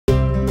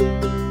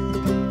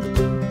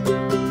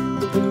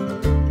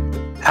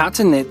How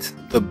to knit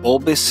the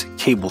bulbous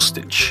cable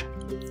stitch,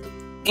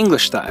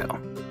 English style.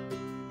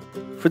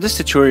 For this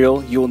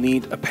tutorial, you will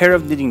need a pair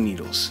of knitting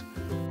needles,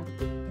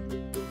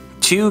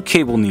 2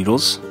 cable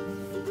needles,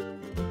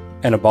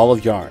 and a ball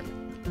of yarn.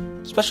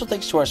 Special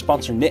thanks to our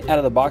sponsor Knit Out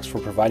of the Box for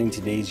providing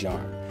today's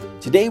yarn.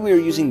 Today we are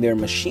using their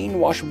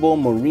machine washable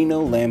merino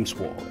lamb's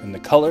wool in the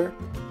color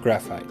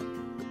graphite.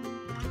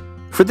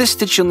 For this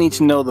stitch you'll need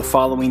to know the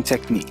following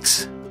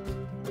techniques: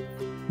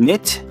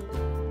 knit,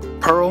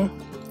 purl,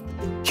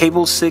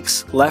 cable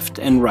 6 left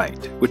and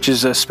right, which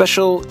is a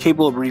special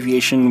cable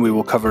abbreviation we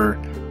will cover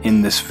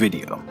in this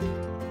video.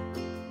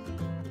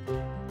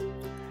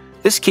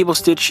 This cable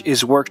stitch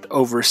is worked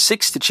over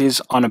 6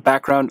 stitches on a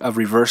background of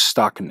reverse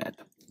stockinette.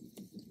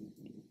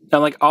 Now,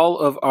 like all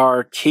of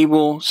our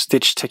cable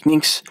stitch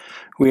techniques,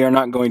 we are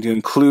not going to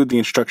include the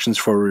instructions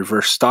for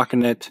reverse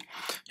stockinette.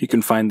 You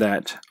can find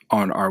that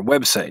on our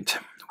website.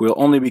 We'll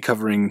only be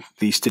covering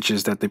the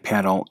stitches that the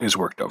panel is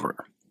worked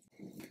over.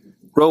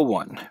 Row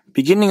 1.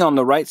 Beginning on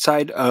the right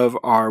side of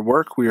our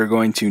work, we are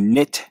going to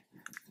knit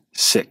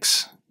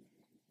 6.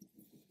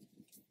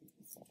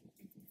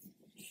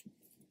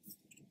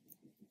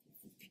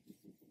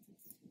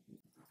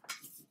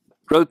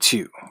 Row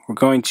 2. We're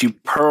going to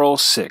purl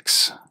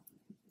 6.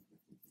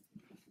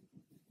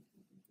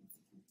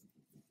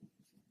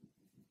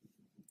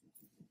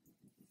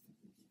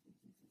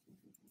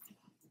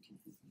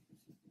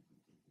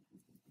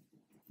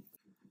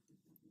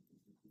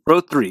 Row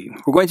 3,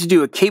 we're going to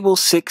do a cable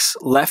 6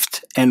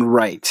 left and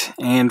right,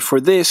 and for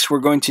this we're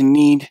going to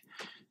need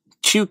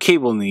 2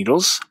 cable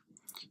needles.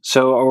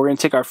 So we're going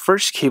to take our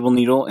first cable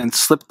needle and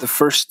slip the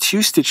first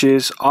 2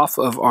 stitches off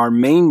of our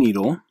main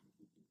needle,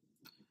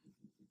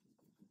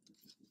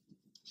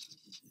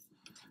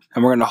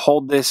 and we're going to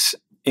hold this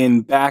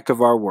in back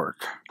of our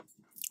work,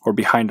 or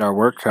behind our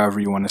work, however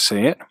you want to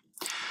say it.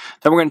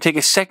 Then we're going to take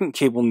a second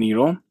cable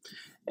needle,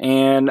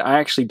 and I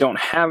actually don't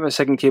have a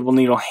second cable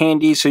needle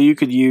handy, so you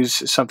could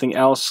use something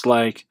else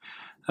like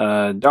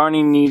a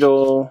darning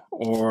needle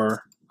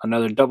or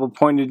another double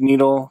pointed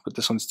needle, but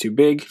this one's too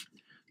big.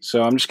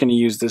 So I'm just going to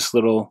use this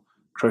little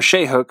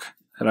crochet hook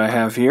that I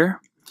have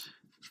here,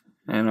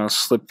 and I'll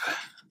slip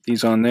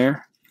these on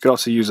there. You could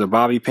also use a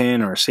bobby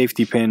pin or a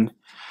safety pin.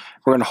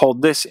 We're going to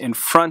hold this in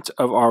front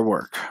of our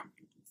work.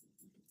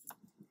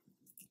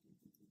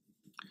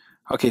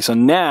 Okay, so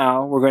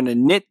now we're going to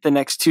knit the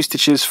next 2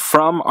 stitches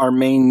from our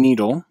main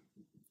needle.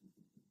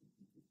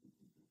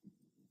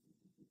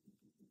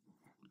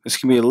 This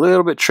can be a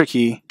little bit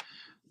tricky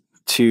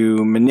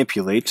to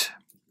manipulate.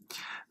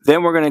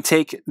 Then we're going to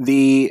take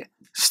the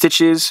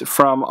stitches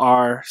from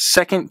our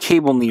second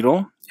cable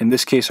needle, in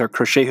this case our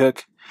crochet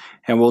hook,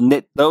 and we'll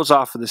knit those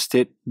off of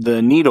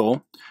the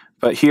needle.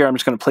 But here I'm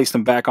just going to place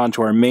them back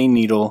onto our main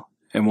needle,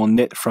 and we'll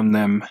knit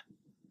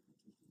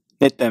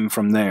them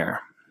from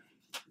there.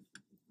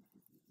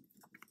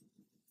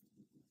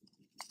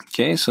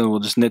 Okay, so we'll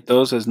just knit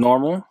those as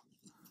normal.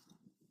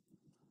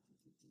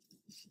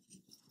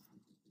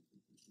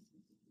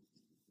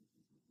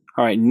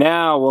 Alright,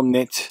 now we'll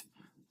knit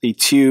the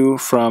 2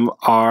 from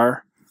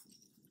our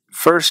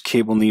first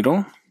cable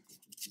needle.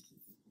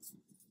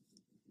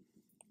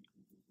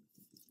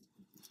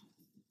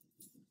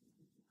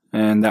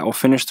 And that will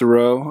finish the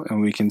row,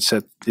 and we can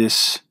set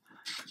this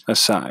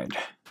aside.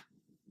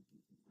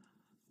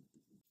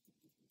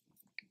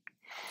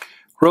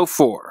 Row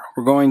 4,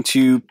 we're going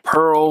to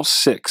purl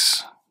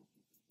 6.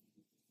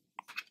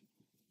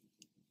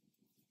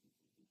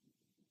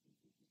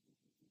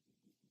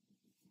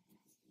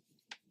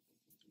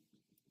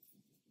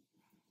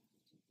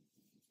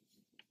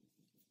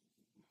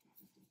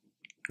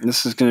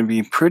 This is going to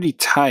be pretty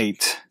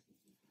tight,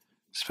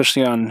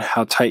 especially on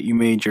how tight you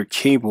made your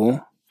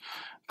cable,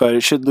 but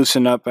it should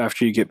loosen up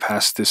after you get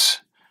past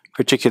this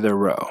particular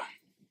row.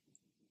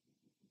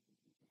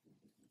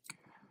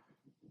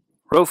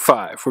 Row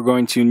 5, we're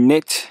going to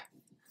knit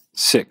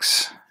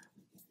 6.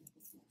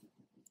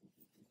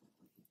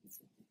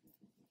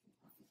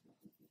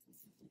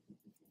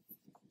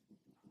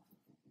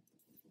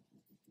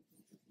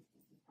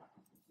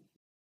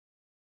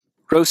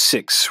 Row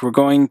 6, we're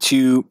going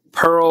to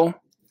purl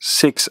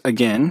 6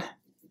 again.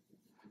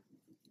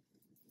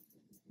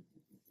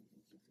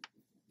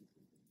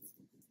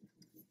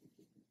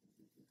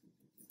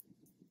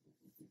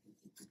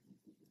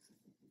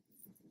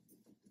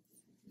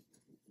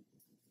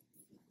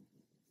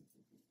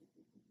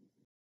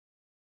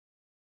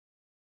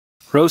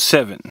 Row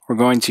 7, we're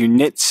going to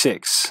knit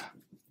 6.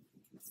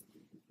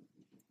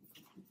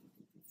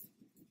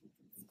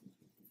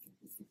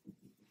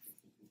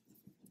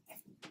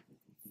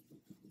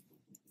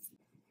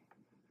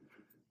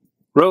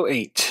 Row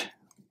 8,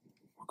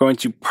 we're going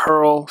to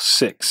purl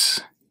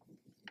 6.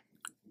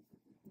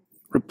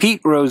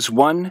 Repeat rows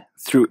 1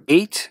 through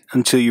 8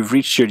 until you've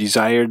reached your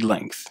desired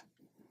length.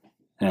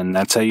 And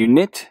that's how you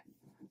knit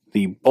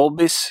the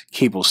bulbous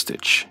cable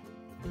stitch.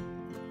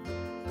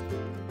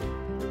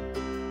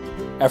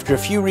 After a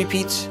few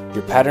repeats,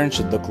 your pattern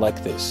should look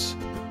like this.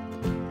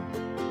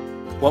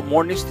 Want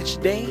more New Stitch a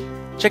Day?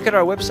 Check out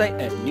our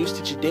website at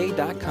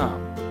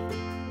newstitchaday.com.